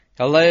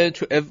Hello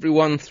to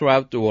everyone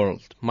throughout the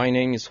world. My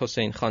name is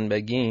Hossein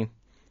Khanbagi,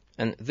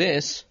 and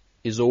this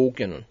is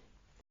Organon.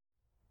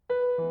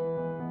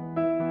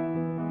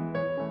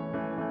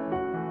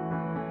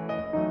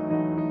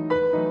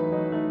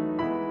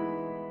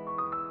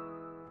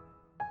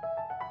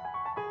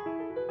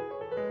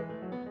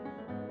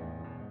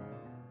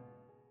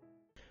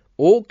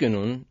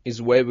 Organon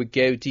is where we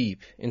go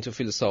deep into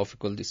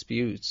philosophical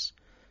disputes.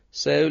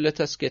 So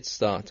let us get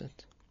started.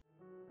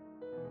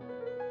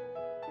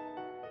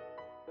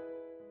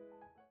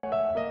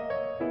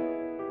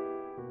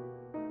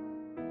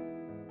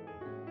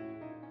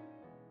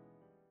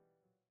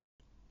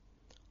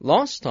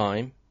 Last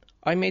time,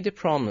 I made a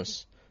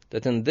promise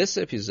that in this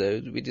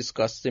episode we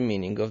discuss the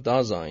meaning of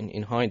Dasein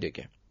in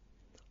Heidegger.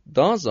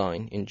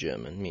 Dasein in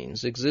German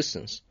means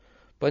existence,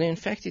 but in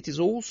fact it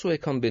is also a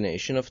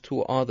combination of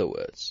two other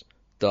words,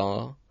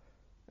 da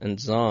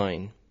and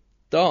sein.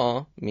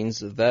 Da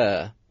means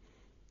there,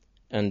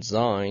 and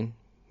sein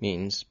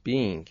means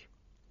being.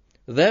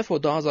 Therefore,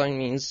 Dasein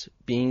means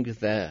being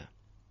there.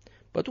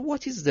 But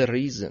what is the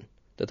reason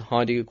that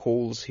Heidegger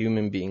calls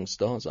human beings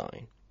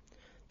Dasein?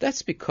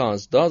 That's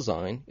because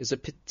Dasein is a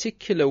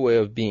particular way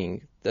of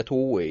being that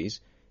always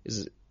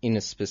is in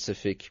a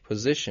specific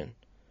position.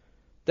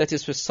 That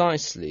is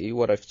precisely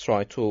what I've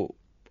tried to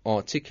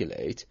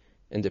articulate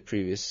in the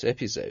previous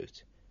episode.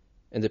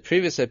 In the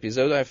previous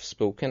episode, I've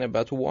spoken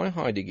about why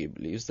Heidegger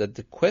believes that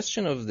the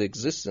question of the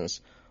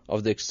existence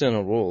of the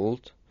external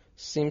world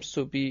seems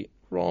to be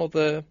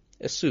rather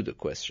a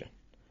pseudo-question.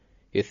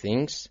 He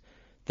thinks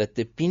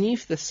that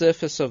beneath the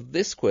surface of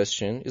this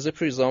question is a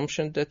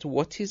presumption that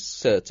what is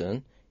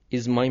certain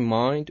is my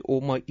mind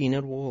or my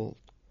inner world.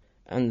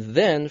 And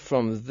then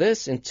from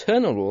this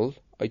internal world,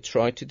 I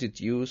try to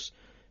deduce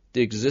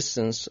the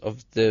existence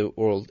of the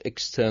world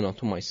external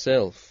to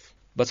myself.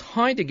 But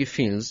Heidegger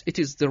feels it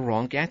is the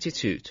wrong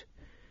attitude.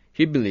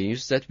 He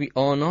believes that we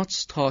are not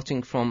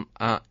starting from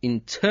our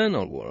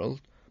internal world,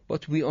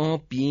 but we are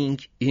being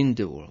in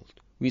the world.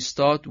 We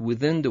start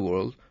within the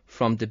world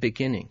from the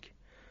beginning.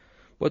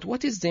 But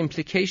what is the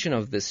implication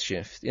of this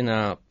shift in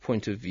our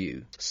point of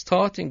view?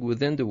 Starting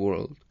within the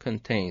world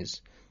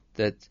contains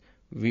that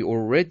we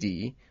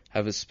already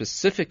have a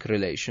specific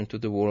relation to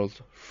the world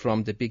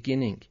from the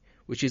beginning,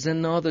 which is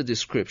another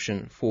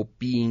description for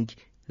being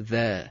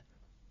there,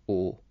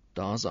 or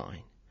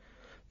Dasein.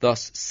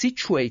 Thus,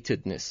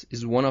 situatedness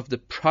is one of the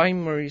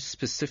primary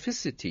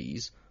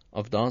specificities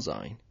of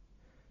Dasein.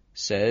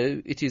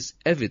 So, it is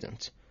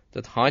evident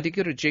that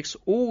Heidegger rejects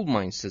all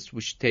mindsets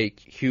which take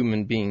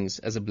human beings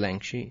as a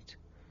blank sheet.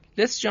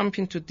 Let's jump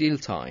into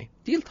Dilthey.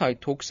 Dilthey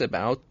talks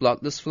about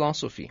bloodless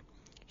philosophy.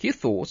 He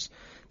thought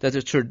that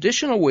the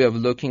traditional way of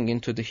looking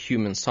into the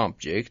human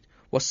subject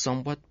was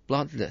somewhat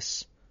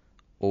bloodless,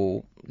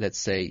 or let's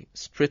say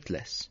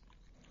spiritless.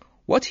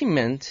 What he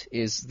meant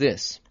is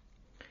this.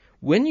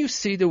 When you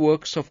see the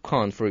works of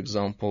Kant, for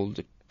example,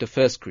 the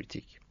first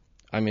critique,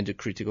 the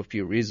critique of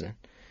pure reason,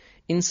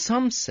 in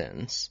some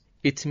sense,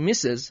 it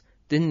misses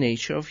the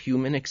nature of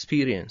human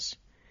experience.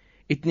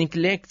 It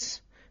neglects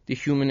the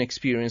human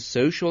experience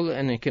social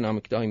and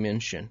economic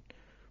dimension,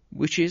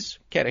 which is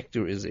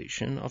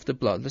characterization of the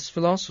bloodless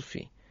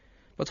philosophy.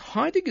 But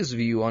Heidegger's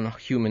view on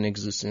human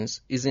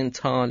existence is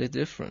entirely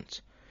different,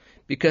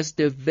 because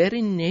the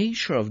very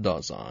nature of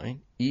Dasein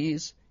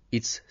is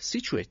its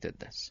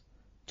situatedness.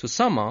 To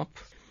sum up,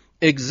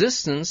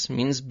 existence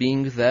means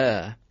being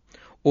there,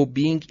 or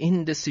being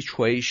in the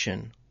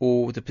situation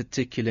or the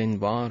particular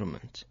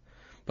environment.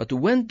 But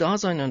when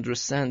Dasein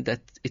understands that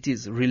it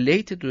is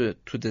related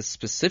to the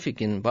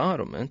specific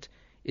environment,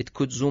 it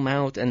could zoom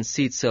out and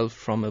see itself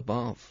from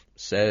above.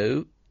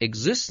 So,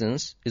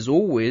 existence is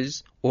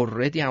always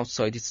already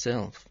outside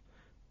itself.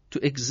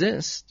 To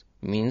exist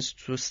means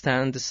to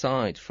stand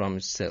aside from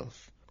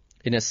itself.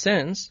 In a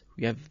sense,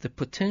 we have the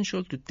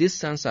potential to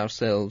distance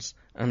ourselves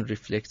and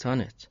reflect on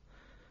it.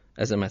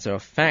 As a matter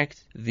of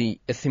fact, the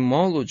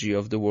etymology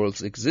of the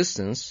world's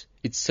existence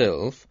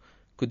itself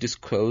could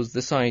disclose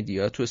this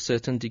idea to a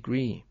certain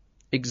degree.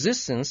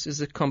 Existence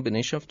is a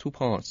combination of two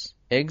parts,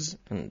 ex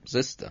and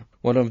zista.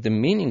 One of the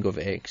meaning of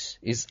ex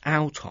is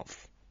out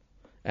of,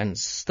 and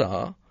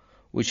sta,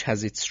 which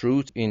has its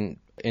root in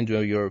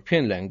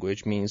Indo-European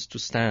language, means to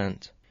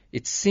stand.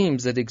 It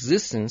seems that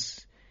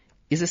existence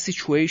is a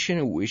situation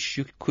in which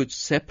you could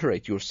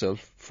separate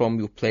yourself from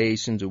your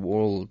place in the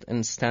world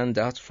and stand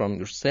out from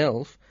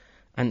yourself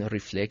and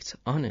reflect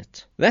on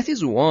it. That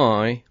is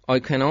why I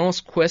can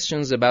ask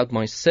questions about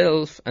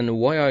myself and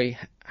why I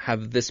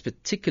have this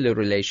particular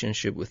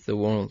relationship with the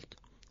world.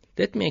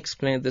 Let me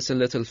explain this a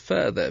little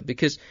further,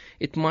 because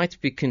it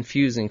might be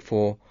confusing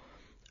for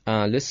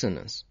our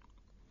listeners.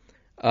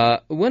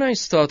 When I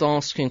start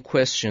asking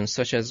questions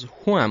such as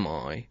who am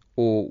I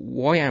or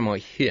why am I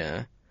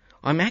here,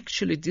 I'm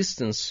actually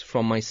distanced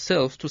from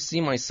myself to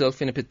see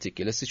myself in a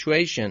particular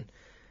situation.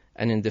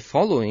 And in the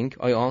following,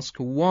 I ask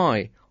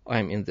why I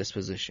am in this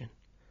position.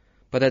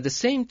 But at the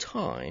same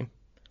time,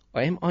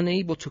 I am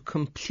unable to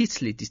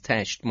completely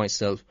detach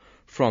myself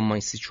from my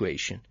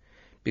situation,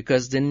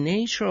 because the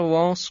nature of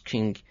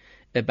asking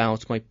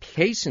about my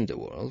place in the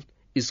world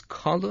is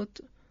colored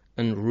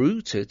and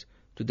rooted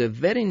to the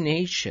very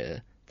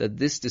nature that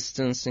this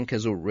distancing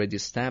has already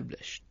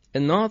established.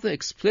 Another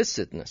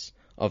explicitness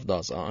of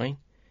Dasein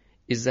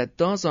is that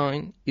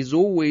Dasein is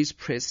always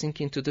pressing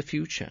into the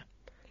future.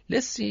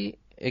 Let's see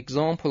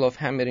example of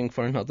hammering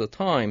for another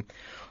time.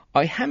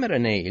 I hammer a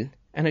nail,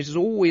 and it is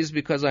always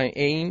because I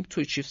aim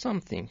to achieve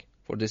something,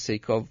 for the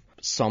sake of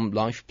some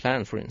life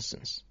plan, for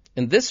instance.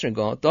 In this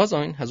regard,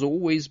 Dasein has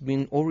always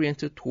been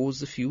oriented towards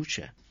the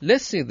future.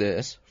 Let's see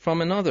this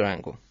from another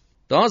angle.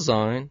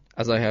 Dasein,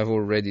 as I have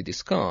already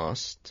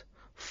discussed,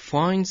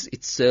 finds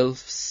itself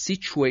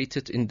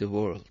situated in the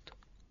world.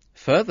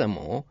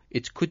 Furthermore,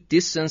 it could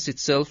distance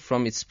itself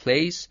from its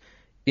place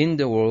in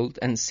the world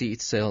and see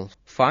itself.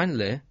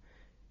 Finally,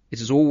 it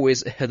is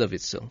always ahead of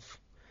itself.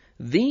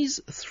 These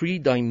three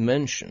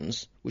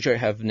dimensions, which I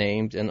have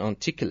named and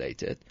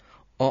articulated,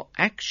 are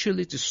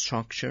actually the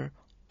structure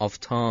of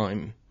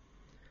time.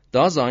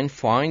 Dasein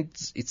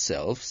finds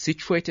itself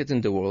situated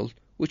in the world,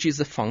 which is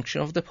a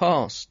function of the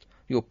past.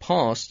 Your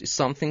past is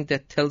something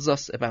that tells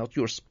us about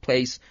your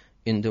place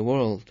in the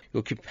world.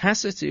 Your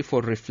capacity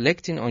for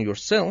reflecting on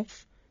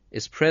yourself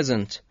is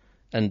present,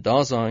 and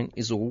Dasein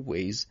is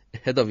always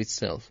ahead of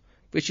itself,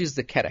 which is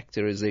the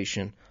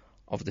characterization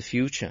of the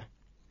future.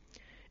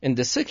 In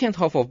the second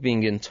half of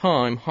Being in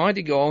Time,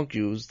 Heidegger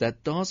argues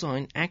that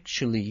Dasein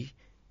actually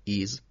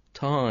is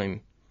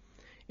time.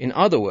 In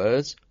other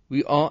words,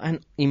 we are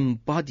an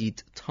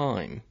embodied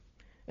time.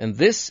 In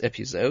this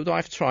episode,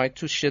 I've tried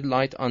to shed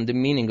light on the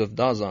meaning of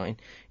Dasein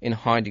in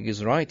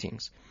Heidegger's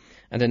writings,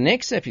 and the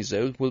next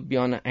episode will be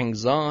on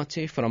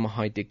anxiety from a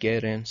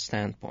Heideggerian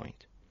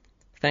standpoint.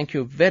 Thank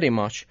you very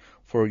much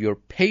for your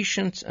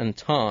patience and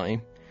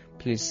time.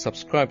 Please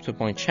subscribe to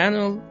my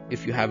channel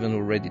if you haven't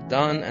already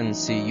done, and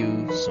see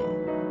you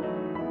soon.